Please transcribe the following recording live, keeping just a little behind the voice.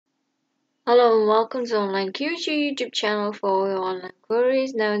Hello and welcome to Online QG YouTube channel for your online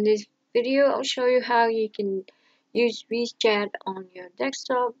queries. Now in this video I'll show you how you can use Wechat on your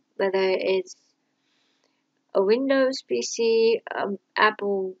desktop, whether it's a Windows PC,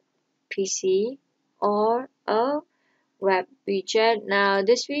 Apple PC, or a web widget. Now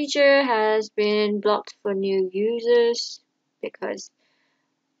this feature has been blocked for new users because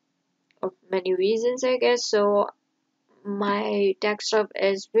of many reasons, I guess. So my desktop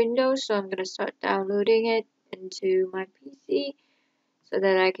is Windows, so I'm gonna start downloading it into my PC so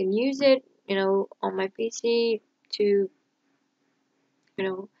that I can use it, on my PC to,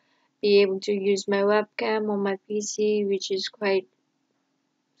 be able to use my webcam on my PC, which is quite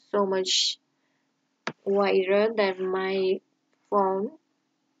so much wider than my phone,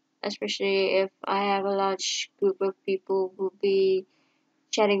 especially if I have a large group of people who will be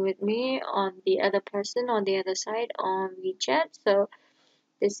chatting with me on the other person on the other side on WeChat. So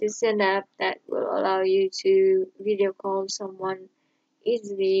this is an app that will allow you to video call someone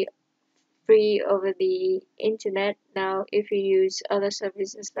easily free over the internet. Now, if you use other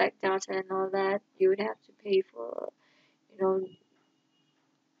services like data and all that, you would have to pay for, you know,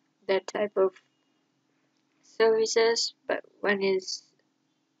 that type of services. But when it's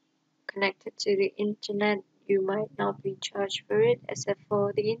connected to the internet, you might not be charged for it, except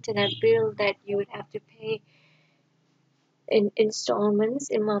for the internet bill that you would have to pay in installments,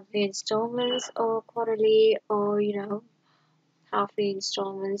 in monthly installments, or quarterly, or halfly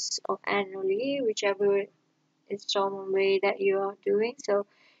installments, or annually, whichever installment way that you are doing. So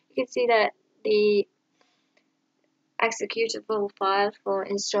you can see that the executable file for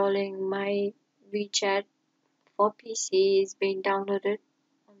installing my WeChat for PC is being downloaded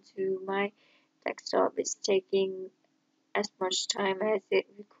onto my desktop. It's taking as much time as it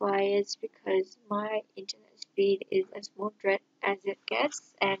requires because my internet speed is as moderate as it gets,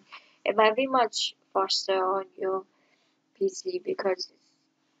 and it might be much faster on your PC because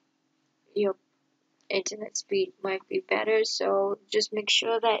your internet speed might be better. So just make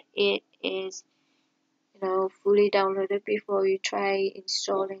sure that it is fully downloaded before you try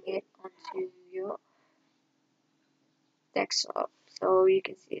installing it onto your desktop. So you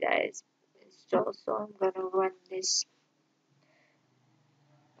can see that it's installed. So I'm gonna run this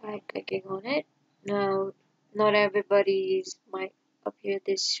by clicking on it. Now, not everybody's might appear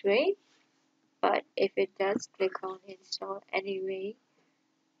this way, but if it does, click on install anyway.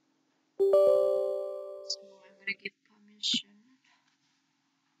 So I'm gonna give permission.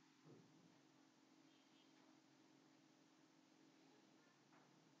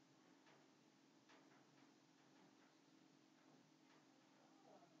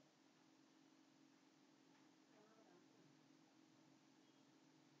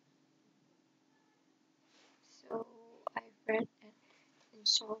 So I've read and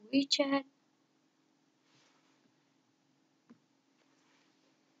install WeChat.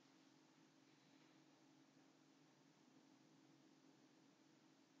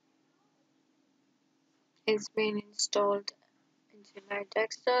 It's been installed into my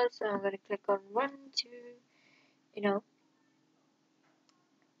desktop, so I'm gonna click on run to you know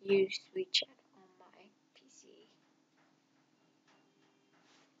use WeChat on my PC.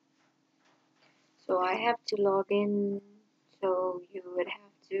 So I have to log in. So you would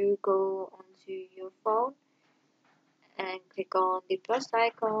have to go onto your phone and click on the plus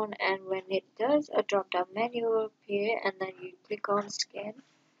icon, and when it does, a drop down menu will appear, and then you click on scan,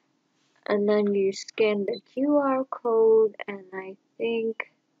 and then you scan the QR code, and I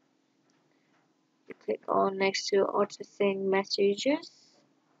think you click on next to auto sync messages,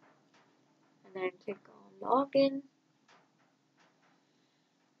 and then click on login.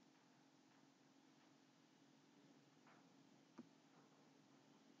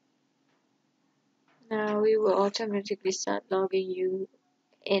 Now we will automatically start logging you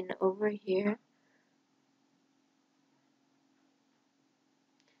in over here.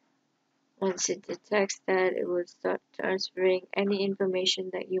 Once it detects that, it will start transferring any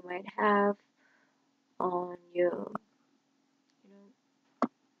information that you might have on your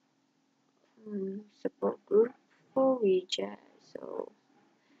support group for Wechat. So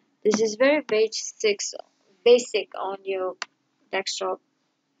this is very basic on your desktop.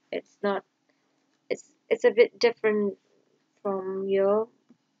 It's not it's a bit different from your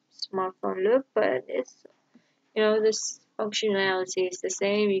smartphone look, but it's this functionality is the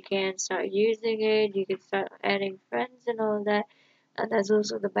same. You can start using it, you can start adding friends and all that, and there's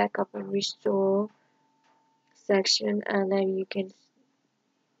also the backup and restore section, and then you can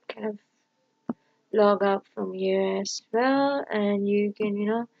kind of log out from here as well, and you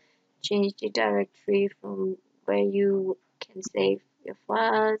can change the directory from where you can save your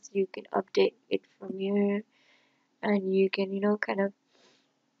files. You can update it from here, and you can kind of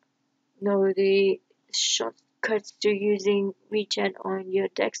know the shortcuts to using WeChat on your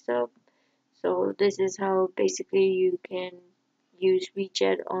desktop. So this is how basically you can use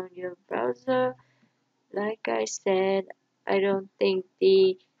WeChat on your browser. Like I said, I don't think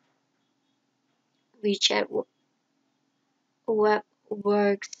the WeChat web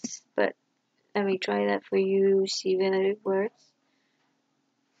works, but let me try that for you, see whether it works.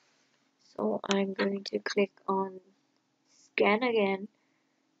 So I'm going to click on scan again,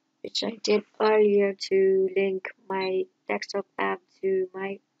 which I did earlier to link my desktop app to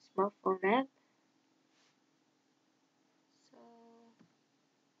my smartphone app. So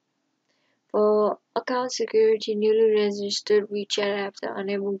for account security, newly registered WeChat apps are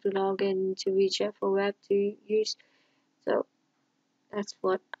unable to log in to WeChat for web to use. So that's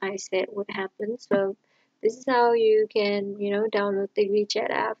what I said would happen. So this is how you can download the WeChat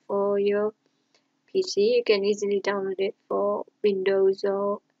app for your PC. You can easily download it for Windows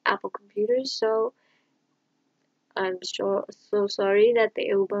or Apple computers. So I'm so sorry that the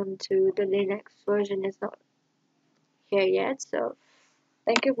Ubuntu, the Linux version is not here yet. So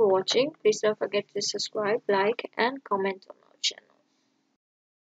thank you for watching. Please don't forget to subscribe, like, and comment on